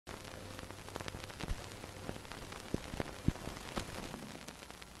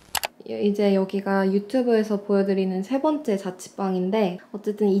이제 여기가 유튜브에서 보여드리는 세 번째 자취방인데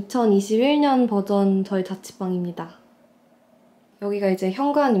어쨌든 2021년 버전 저희 자취방입니다. 여기가 이제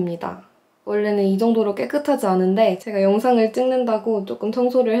현관입니다. 원래는 이 정도로 깨끗하지 않은데 제가 영상을 찍는다고 조금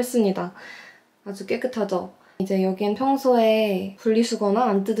청소를 했습니다. 아주 깨끗하죠? 이제 여기엔 평소에 분리수거나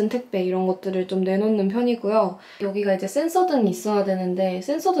안 뜯은 택배 이런 것들을 좀 내놓는 편이고요. 여기가 이제 센서등이 있어야 되는데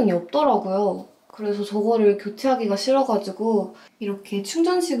센서등이 없더라고요. 그래서 저거를 교체하기가 싫어가지고 이렇게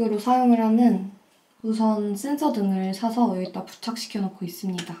충전식으로 사용을 하는 무선 센서등을 사서 여기다 부착시켜 놓고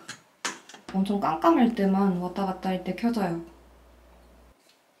있습니다. 엄청 깜깜할 때만 왔다 갔다 할 때 켜져요.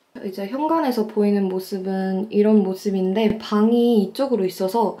 이제 현관에서 보이는 모습은 이런 모습인데 방이 이쪽으로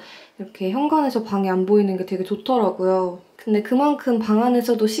있어서 이렇게 현관에서 방이 안 보이는 게 되게 좋더라고요. 근데 그만큼 방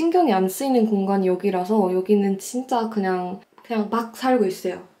안에서도 신경이 안 쓰이는 공간이 여기라서 여기는 진짜 그냥 막 살고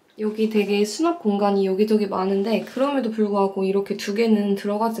있어요. 여기 되게 수납 공간이 여기저기 많은데 그럼에도 불구하고 이렇게 두 개는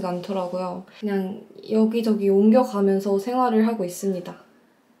들어가지가 않더라고요. 그냥 여기저기 옮겨가면서 생활을 하고 있습니다.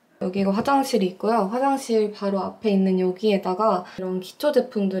 여기가 화장실이 있고요. 화장실 바로 앞에 있는 여기에다가 이런 기초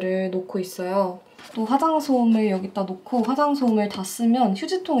제품들을 놓고 있어요. 또 화장솜을 여기다 놓고 화장솜을 다 쓰면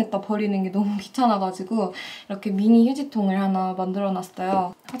휴지통에다 버리는 게 너무 귀찮아가지고 이렇게 미니 휴지통을 하나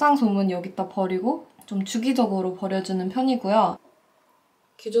만들어놨어요. 화장솜은 여기다 버리고 좀 주기적으로 버려주는 편이고요.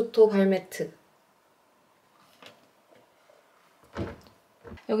 규조토 발매트.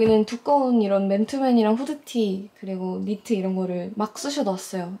 여기는 두꺼운 이런 맨투맨이랑 후드티 그리고 니트 이런 거를 막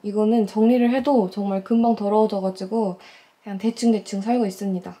쑤셔놨어요. 이거는 정리를 해도 정말 금방 더러워져가지고 그냥 대충대충 살고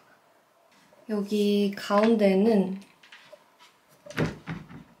있습니다. 여기 가운데에는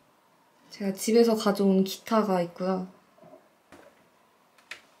제가 집에서 가져온 기타가 있고요.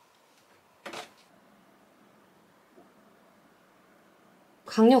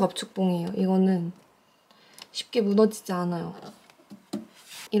 강력 압축봉이에요. 이거는 쉽게 무너지지 않아요.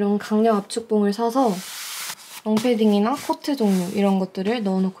 이런 강력 압축봉을 사서 롱패딩이나 코트 종류 이런 것들을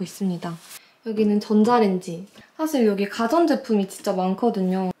넣어놓고 있습니다. 여기는 전자레인지. 사실 여기 가전제품이 진짜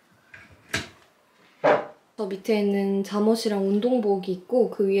많거든요. 저 밑에는 잠옷이랑 운동복이 있고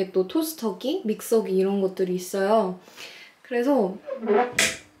그 위에 또 토스터기, 믹서기 이런 것들이 있어요. 그래서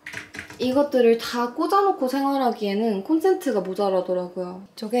이것들을 다 꽂아놓고 생활하기에는 콘센트가 모자라더라고요.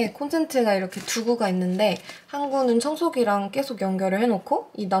 이쪽에 콘센트가 이렇게 두 구가 있는데 한 구는 청소기랑 계속 연결을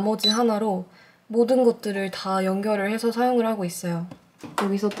해놓고 이 나머지 하나로 모든 것들을 다 연결을 해서 사용을 하고 있어요.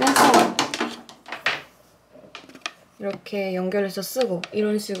 여기서 빼서 이렇게 연결해서 쓰고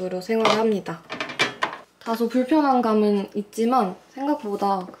이런 식으로 생활을 합니다. 다소 불편한 감은 있지만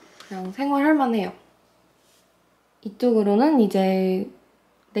생각보다 그냥 생활할 만해요. 이쪽으로는 이제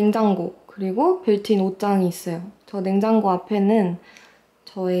냉장고 그리고 빌트인 옷장이 있어요. 저 냉장고 앞에는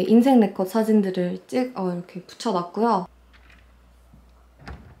저의 인생 네컷 사진들을 이렇게 붙여놨고요.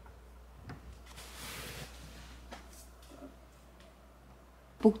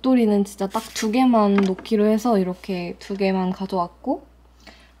 목도리는 진짜 딱 두 개만 놓기로 해서 이렇게 두 개만 가져왔고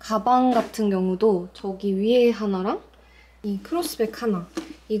가방 같은 경우도 저기 위에 하나랑 이 크로스백 하나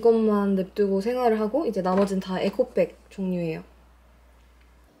이것만 냅두고 생활을 하고 이제 나머지는 다 에코백 종류예요.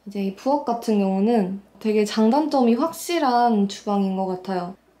 이제 이 부엌 같은 경우는 되게 장단점이 확실한 주방인 것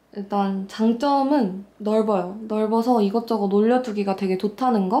같아요. 일단 장점은 넓어요. 넓어서 이것저것 올려두기가 되게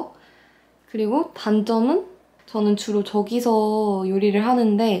좋다는 거. 그리고 단점은 저는 주로 저기서 요리를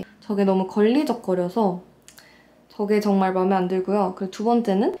하는데 저게 너무 걸리적거려서 저게 정말 마음에 안 들고요. 그리고 두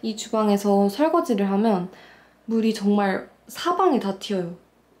번째는 이 주방에서 설거지를 하면 물이 정말 사방에 다 튀어요.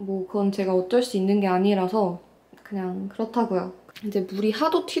 뭐 그건 제가 어쩔 수 있는 게 아니라서 그냥 그렇다고요. 이제 물이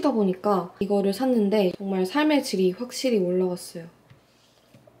하도 튀다 보니까 이거를 샀는데 정말 삶의 질이 확실히 올라갔어요.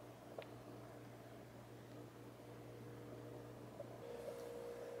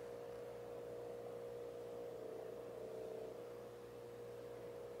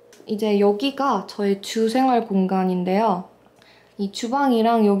 이제 여기가 저의 주 생활 공간인데요. 이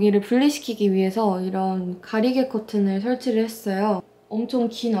주방이랑 여기를 분리시키기 위해서 이런 가리개 커튼을 설치를 했어요. 엄청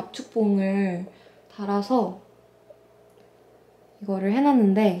긴 압축봉을 달아서 이거를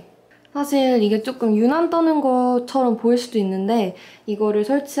해놨는데 사실 이게 조금 유난 떠는 것처럼 보일 수도 있는데 이거를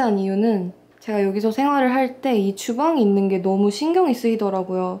설치한 이유는 제가 여기서 생활을 할 때 이 주방이 있는 게 너무 신경이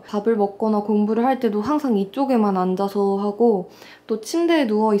쓰이더라고요. 밥을 먹거나 공부를 할 때도 항상 이쪽에만 앉아서 하고 또 침대에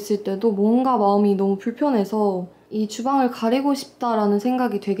누워있을 때도 뭔가 마음이 너무 불편해서 이 주방을 가리고 싶다라는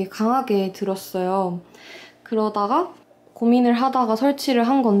생각이 되게 강하게 들었어요. 그러다가 고민을 하다가 설치를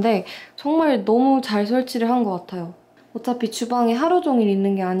한 건데 정말 너무 잘 설치를 한 것 같아요. 어차피 주방에 하루 종일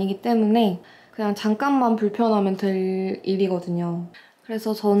있는 게 아니기 때문에 그냥 잠깐만 불편하면 될 일이거든요.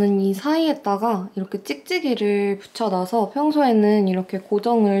 그래서 저는 이 사이에다가 이렇게 찍찍이를 붙여놔서 평소에는 이렇게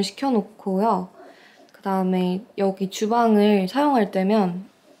고정을 시켜놓고요. 그 다음에 여기 주방을 사용할 때면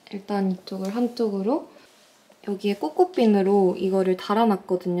일단 이쪽을 한쪽으로 여기에 꼬꼬핀으로 이거를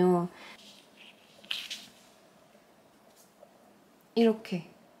달아놨거든요. 이렇게.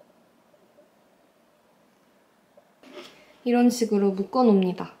 이런 식으로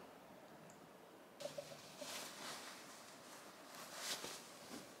묶어놓습니다.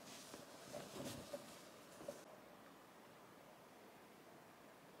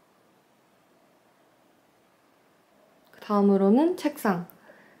 다음으로는 책상.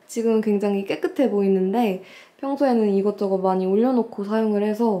 지금은 굉장히 깨끗해 보이는데 평소에는 이것저것 많이 올려놓고 사용을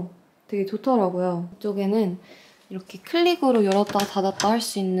해서 되게 좋더라고요. 이쪽에는 이렇게 클릭으로 열었다 닫았다 할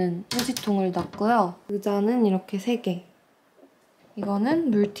수 있는 휴지통을 놨고요. 의자는 이렇게 3개.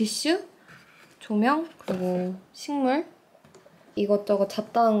 이거는 물티슈, 조명, 그리고 식물. 이것저것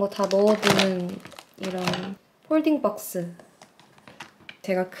잡다한 거 다 넣어두는 이런 폴딩 박스.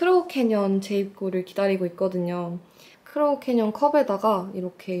 제가 크로우 캐년 재입고를 기다리고 있거든요. 크로우 캐년 컵에다가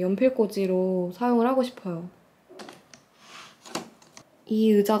이렇게 연필꽂이로 사용을 하고 싶어요. 이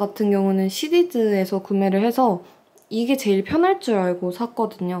의자 같은 경우는 시디즈에서 구매를 해서 이게 제일 편할 줄 알고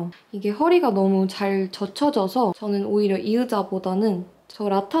샀거든요. 이게 허리가 너무 잘 젖혀져서 저는 오히려 이 의자보다는 저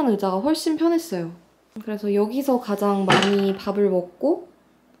라탄 의자가 훨씬 편했어요. 그래서 여기서 가장 많이 밥을 먹고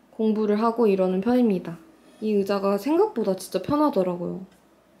공부를 하고 이러는 편입니다. 이 의자가 생각보다 진짜 편하더라고요.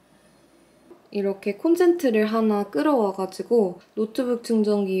 이렇게 콘센트를 하나 끌어와가지고 노트북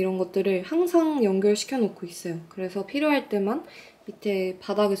충전기 이런 것들을 항상 연결시켜 놓고 있어요. 그래서 필요할 때만 밑에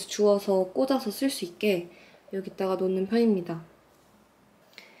바닥에서 주워서 꽂아서 쓸 수 있게 여기다가 놓는 편입니다.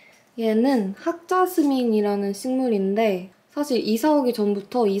 얘는 학자스민이라는 식물인데 사실 이사 오기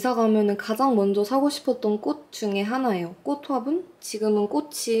전부터 이사 가면은 가장 먼저 사고 싶었던 꽃 중에 하나예요. 꽃 화분? 지금은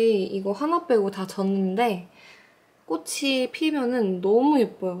꽃이 이거 하나 빼고 다 졌는데 꽃이 피면은 너무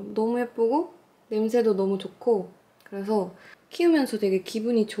예뻐요. 너무 예쁘고 냄새도 너무 좋고 그래서 키우면서 되게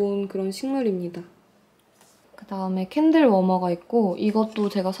기분이 좋은 그런 식물입니다. 그 다음에 캔들 워머가 있고 이것도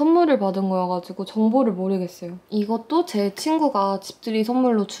제가 선물을 받은 거여가지고 정보를 모르겠어요. 이것도 제 친구가 집들이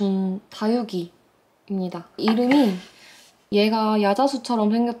선물로 준 다육이입니다. 이름이 얘가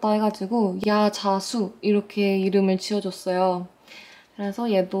야자수처럼 생겼다 해가지고 야자수 이렇게 이름을 지어줬어요. 그래서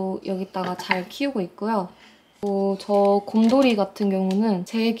얘도 여기다가 잘 키우고 있고요. 저 곰돌이 같은 경우는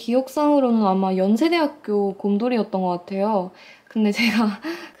제 기억상으로는 아마 연세대학교 곰돌이였던 것 같아요. 근데 제가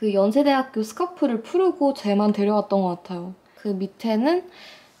그 연세대학교 스카프를 풀고 쟤만 데려왔던 것 같아요. 그 밑에는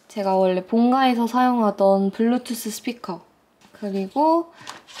제가 원래 본가에서 사용하던 블루투스 스피커 그리고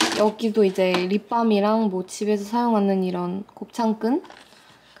여기도 이제 립밤이랑 뭐 집에서 사용하는 이런 곱창끈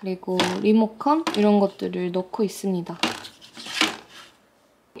그리고 리모컨 이런 것들을 넣고 있습니다.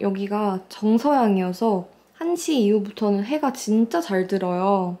 여기가 정서양이어서 1시 이후부터는 해가 진짜 잘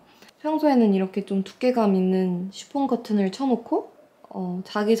들어요. 평소에는 이렇게 좀 두께감 있는 쉬폰 커튼을 쳐놓고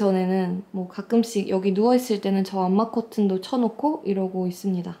자기 전에는 뭐 가끔씩 여기 누워있을 때는 저 암막 커튼도 쳐놓고 이러고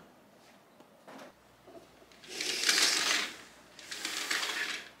있습니다.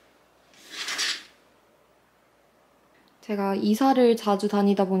 제가 이사를 자주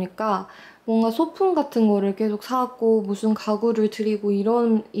다니다 보니까 뭔가 소품 같은 거를 계속 사고 무슨 가구를 들이고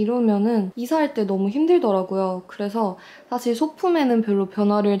이러면은 이사할 때 너무 힘들더라고요. 그래서 사실 소품에는 별로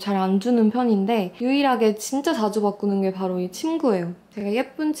변화를 잘 안 주는 편인데 유일하게 진짜 자주 바꾸는 게 바로 이 침구예요. 제가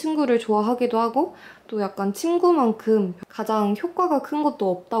예쁜 침구를 좋아하기도 하고 또 약간 침구만큼 가장 효과가 큰 것도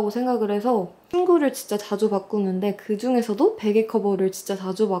없다고 생각을 해서 침구를 진짜 자주 바꾸는데 그중에서도 베개 커버를 진짜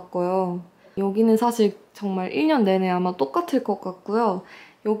자주 바꿔요. 여기는 사실 정말 1년 내내 아마 똑같을 것 같고요.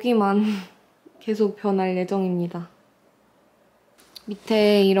 여기만 계속 변할 예정입니다.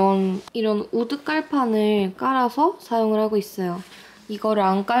 밑에 이런 우드 깔판을 깔아서 사용을 하고 있어요. 이거를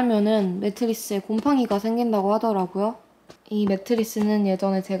안 깔면은 매트리스에 곰팡이가 생긴다고 하더라고요. 이 매트리스는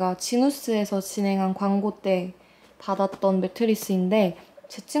예전에 제가 지누스에서 진행한 광고 때 받았던 매트리스인데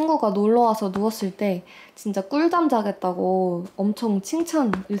제 친구가 놀러와서 누웠을 때 진짜 꿀잠 자겠다고 엄청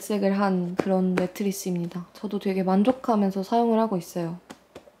칭찬 일색을 한 그런 매트리스입니다. 저도 되게 만족하면서 사용을 하고 있어요.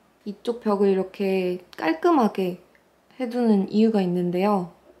 이쪽 벽을 이렇게 깔끔하게 해두는 이유가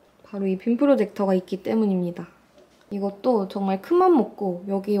있는데요. 바로 이 빔 프로젝터가 있기 때문입니다. 이것도 정말 큰맘 먹고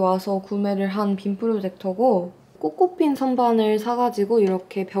여기 와서 구매를 한 빔 프로젝터고 꼬꼬핀 선반을 사가지고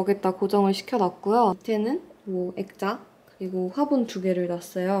이렇게 벽에다 고정을 시켜놨고요. 밑에는 뭐 액자 그리고 화분 2개를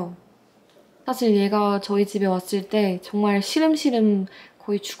놨어요. 사실 얘가 저희 집에 왔을 때 정말 시름시름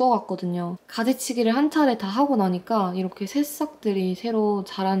거의 죽어갔거든요. 가지치기를 한 차례 다 하고 나니까 이렇게 새싹들이 새로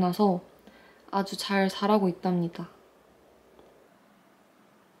자라나서 아주 잘 자라고 있답니다.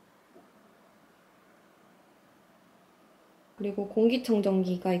 그리고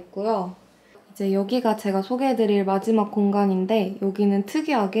공기청정기가 있고요. 이제 여기가 제가 소개해드릴 마지막 공간인데 여기는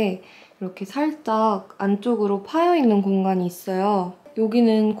특이하게 이렇게 살짝 안쪽으로 파여있는 공간이 있어요.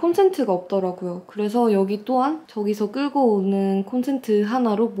 여기는 콘센트가 없더라고요. 그래서 여기 또한 저기서 끌고 오는 콘센트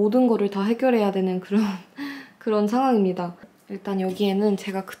하나로 모든 거를 다 해결해야 되는 그런 상황입니다. 일단 여기에는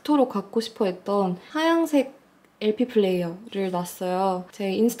제가 그토록 갖고 싶어 했던 하얀색 LP 플레이어를 놨어요.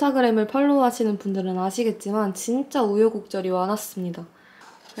 제 인스타그램을 팔로우하시는 분들은 아시겠지만 진짜 우여곡절이 많았습니다.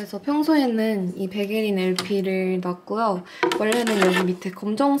 그래서 평소에는 이 베게린 LP를 놨고요. 원래는 여기 밑에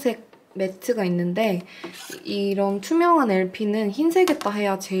검정색 매트가 있는데 이런 투명한 LP는 흰색에다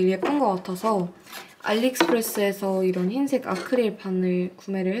해야 제일 예쁜 것 같아서 알리익스프레스에서 이런 흰색 아크릴 판을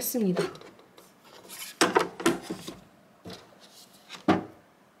구매를 했습니다.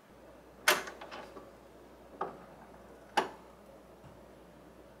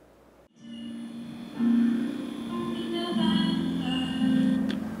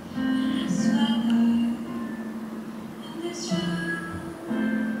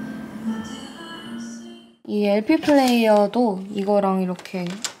 이 LP 플레이어도 이거랑 이렇게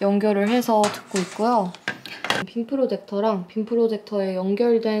연결을 해서 듣고 있고요. 빔 프로젝터랑 빔 프로젝터에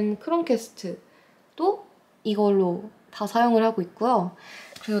연결된 크롬캐스트도 이걸로 다 사용을 하고 있고요.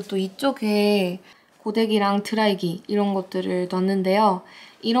 그리고 또 이쪽에 고데기랑 드라이기 이런 것들을 놨는데요.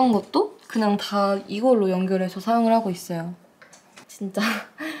 이런 것도 그냥 다 이걸로 연결해서 사용을 하고 있어요. 진짜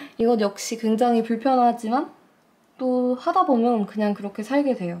이것 역시 굉장히 불편하지만 또 하다 보면 그냥 그렇게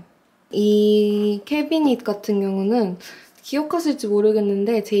살게 돼요. 이 캐비닛 같은 경우는 기억하실지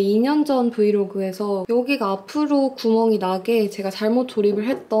모르겠는데 제 2년 전 브이로그에서 여기가 앞으로 구멍이 나게 제가 잘못 조립을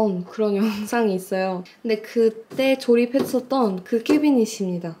했던 그런 영상이 있어요. 근데 그때 조립했었던 그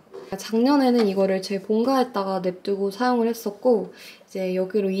캐비닛입니다. 작년에는 이거를 제 본가에다가 냅두고 사용을 했었고 이제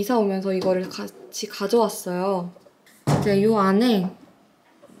여기로 이사 오면서 이거를 같이 가져왔어요. 이제 이 안에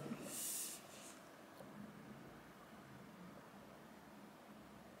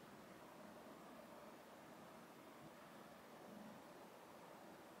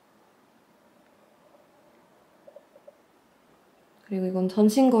그리고 이건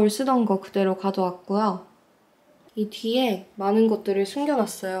전신 거울 쓰던 거 그대로 가져왔고요. 이 뒤에 많은 것들을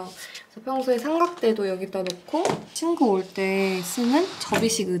숨겨놨어요. 그래서 평소에 삼각대도 여기다 놓고 친구 올 때 쓰는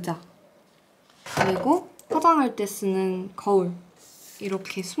접이식 의자 그리고 화장할 때 쓰는 거울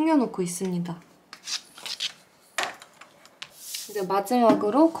이렇게 숨겨놓고 있습니다. 이제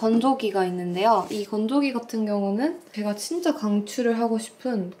마지막으로 건조기가 있는데요. 이 건조기 같은 경우는 제가 진짜 강추를 하고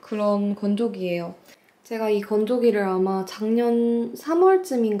싶은 그런 건조기예요. 제가 이 건조기를 아마 작년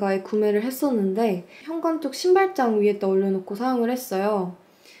 3월쯤인가에 구매를 했었는데 현관 쪽 신발장 위에다 올려놓고 사용을 했어요.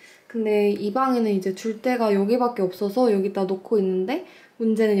 근데 이 방에는 이제 줄 데가 여기밖에 없어서 여기다 놓고 있는데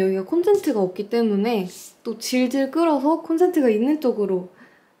문제는 여기가 콘센트가 없기 때문에 또 질질 끌어서 콘센트가 있는 쪽으로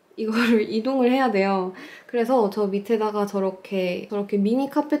이거를 이동을 해야 돼요. 그래서 저 밑에다가 저렇게 미니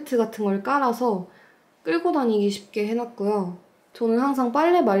카페트 같은 걸 깔아서 끌고 다니기 쉽게 해놨고요. 저는 항상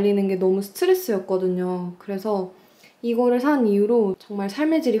빨래 말리는 게 너무 스트레스였거든요. 그래서 이거를 산 이후로 정말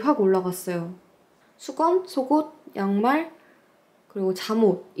삶의 질이 확 올라갔어요. 수건, 속옷, 양말, 그리고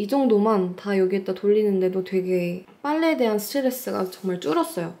잠옷 이 정도만 다 여기에다 돌리는데도 되게 빨래에 대한 스트레스가 정말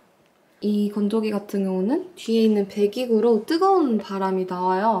줄었어요. 이 건조기 같은 경우는 뒤에 있는 배기구로 뜨거운 바람이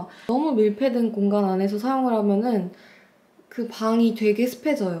나와요. 너무 밀폐된 공간 안에서 사용을 하면은 그 방이 되게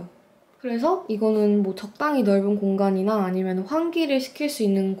습해져요. 그래서 이거는 뭐 적당히 넓은 공간이나 아니면 환기를 시킬 수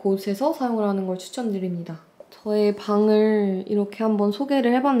있는 곳에서 사용을 하는 걸 추천드립니다. 저의 방을 이렇게 한번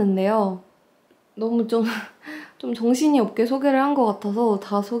소개를 해봤는데요. 너무 좀 정신이 없게 소개를 한 것 같아서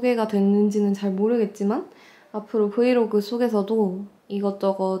다 소개가 됐는지는 잘 모르겠지만 앞으로 브이로그 속에서도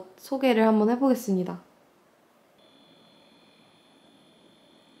이것저것 소개를 한번 해보겠습니다.